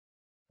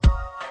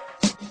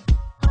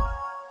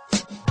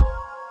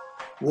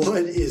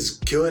What is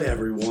good,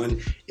 everyone?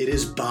 It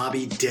is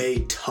Bobby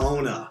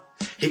Daytona.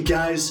 Hey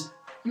guys,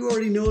 you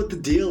already know what the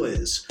deal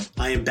is.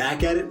 I am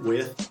back at it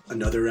with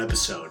another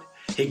episode.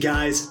 Hey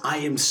guys, I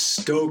am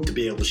stoked to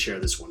be able to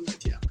share this one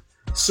with you.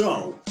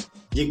 So,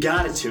 you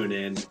gotta tune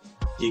in,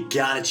 you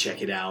gotta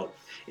check it out,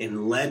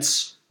 and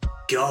let's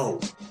go.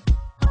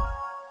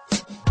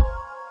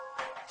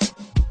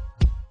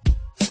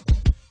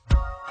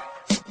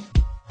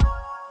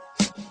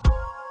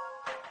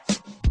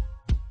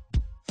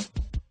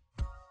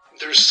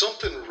 There's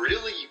something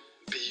really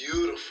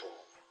beautiful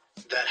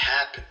that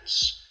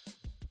happens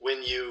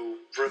when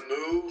you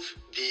remove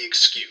the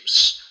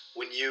excuse,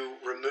 when you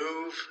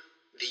remove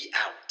the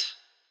out.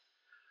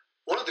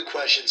 One of the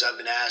questions I've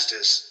been asked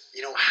is,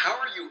 how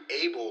are you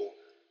able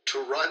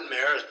to run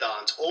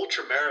marathons,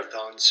 ultra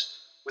marathons,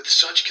 with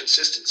such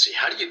consistency?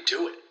 How do you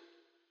do it?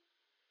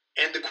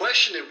 And the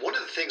question, and one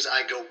of the things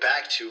I go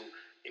back to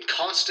and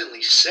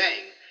constantly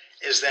saying,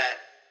 is that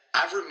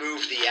I've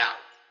removed the out.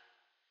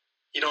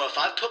 If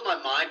I've put my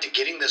mind to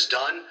getting this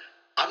done,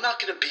 I'm not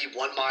going to be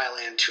 1 mile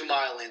in, 2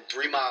 mile in,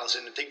 3 miles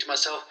in and think to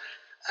myself,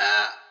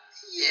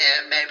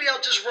 maybe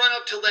I'll just run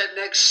up till that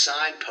next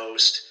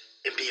signpost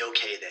and be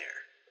okay there.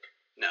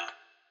 No.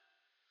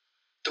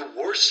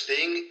 The worst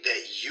thing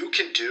that you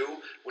can do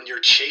when you're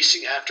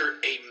chasing after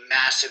a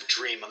massive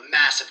dream, a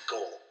massive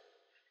goal,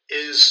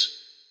 is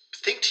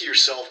think to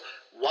yourself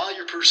while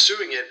you're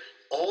pursuing it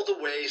all the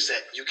ways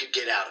that you could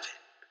get out of it.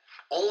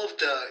 All of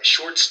the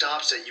short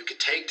stops that you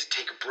could take to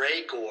take a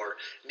break or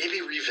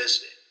maybe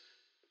revisit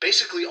it.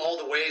 Basically all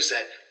the ways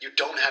that you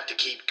don't have to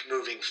keep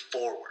moving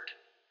forward.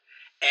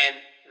 And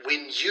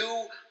when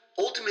you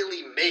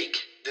ultimately make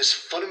this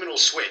fundamental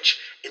switch,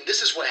 and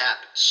this is what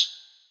happens,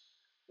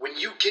 when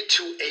you get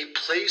to a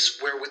place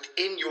where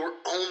within your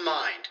own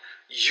mind,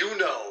 you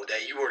know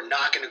that you are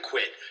not going to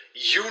quit.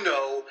 You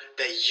know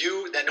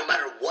that no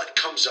matter what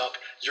comes up,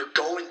 you're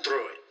going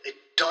through it. It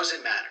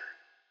doesn't matter.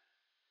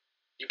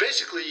 You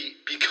basically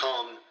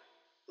become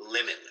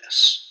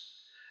limitless.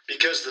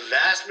 Because the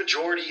vast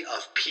majority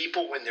of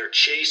people, when they're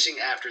chasing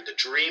after the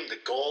dream, the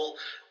goal,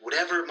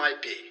 whatever it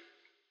might be,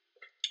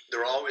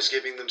 they're always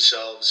giving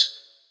themselves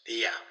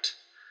the out.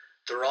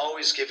 They're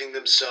always giving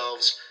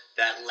themselves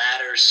that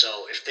ladder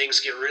so if things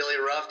get really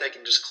rough, they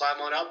can just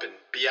climb on up and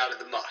be out of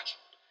the muck.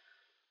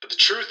 But the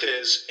truth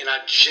is, and I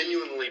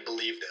genuinely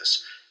believe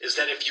this, is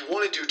that if you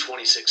want to do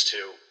 26-2,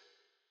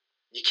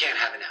 you can't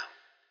have an out.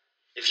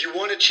 If you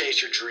want to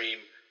chase your dream,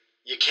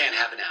 you can't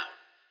have an out.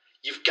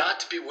 You've got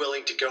to be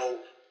willing to go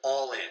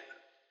all in.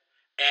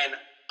 And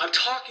I'm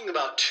talking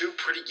about two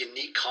pretty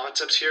unique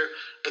concepts here,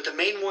 but the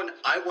main one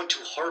I want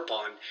to harp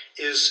on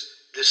is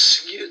this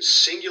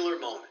singular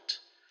moment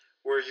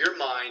where your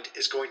mind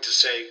is going to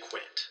say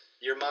quit.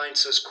 Your mind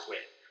says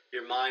quit.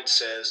 Your mind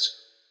says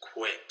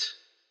quit.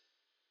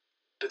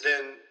 But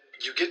then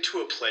you get to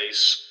a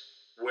place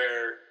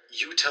where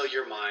you tell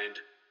your mind,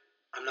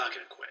 I'm not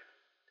going to quit.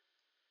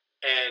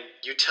 And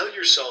you tell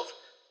yourself,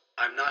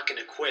 I'm not going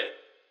to quit,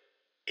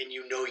 and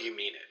you know you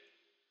mean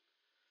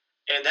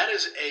it. And that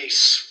is a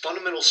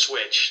fundamental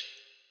switch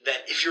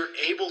that if you're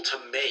able to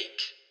make,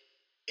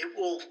 it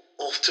will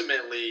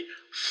ultimately,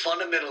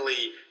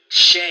 fundamentally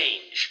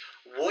change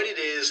what it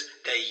is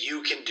that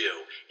you can do.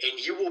 And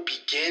you will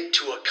begin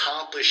to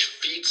accomplish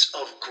feats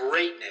of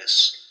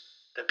greatness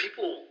that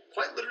people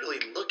quite literally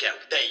look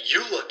at, that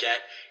you look at,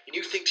 and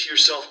you think to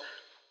yourself,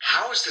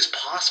 how is this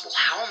possible?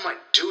 How am I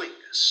doing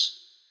this?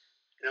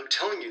 And I'm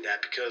telling you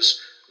that because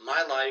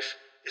my life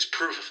is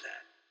proof of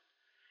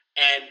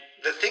that. And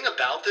the thing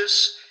about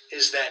this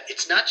is that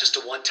it's not just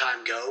a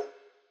one-time go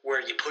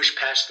where you push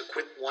past the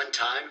quit one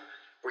time,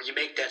 where you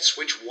make that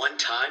switch one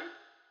time.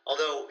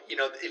 Although,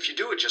 if you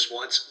do it just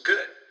once,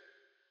 good.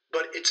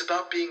 But it's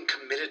about being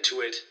committed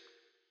to it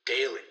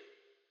daily.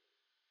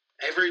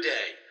 Every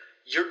day,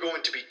 you're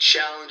going to be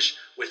challenged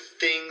with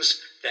things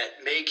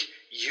that make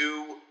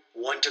you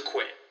want to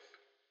quit.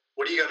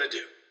 What are you going to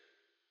do?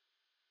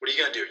 What are you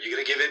going to do? Are you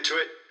going to give into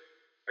it?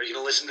 Are you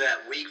going to listen to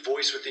that weak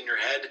voice within your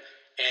head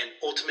and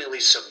ultimately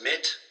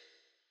submit?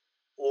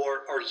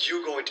 Or are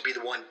you going to be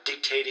the one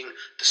dictating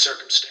the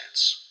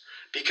circumstance?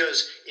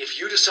 Because if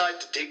you decide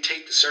to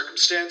dictate the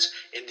circumstance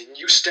and then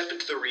you step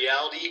into the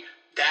reality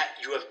that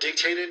you have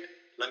dictated,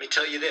 let me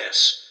tell you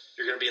this,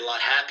 you're going to be a lot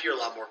happier, a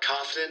lot more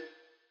confident.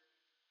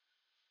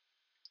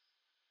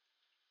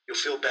 You'll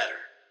feel better.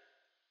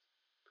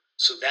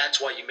 So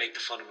that's why you make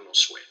the fundamental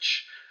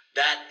switch.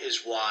 That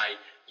is why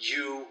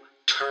you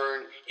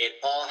turn it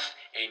off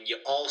and you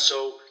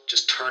also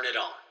just turn it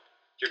on.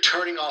 You're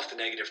turning off the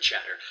negative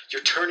chatter.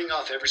 You're turning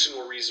off every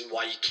single reason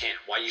why you can't,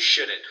 why you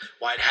shouldn't,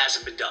 why it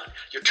hasn't been done.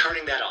 You're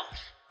turning that off.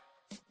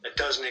 That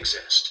doesn't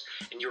exist.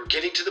 And you're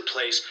getting to the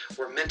place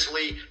where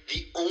mentally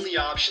the only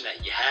option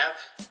that you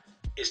have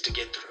is to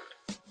get through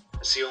it.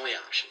 That's the only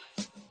option.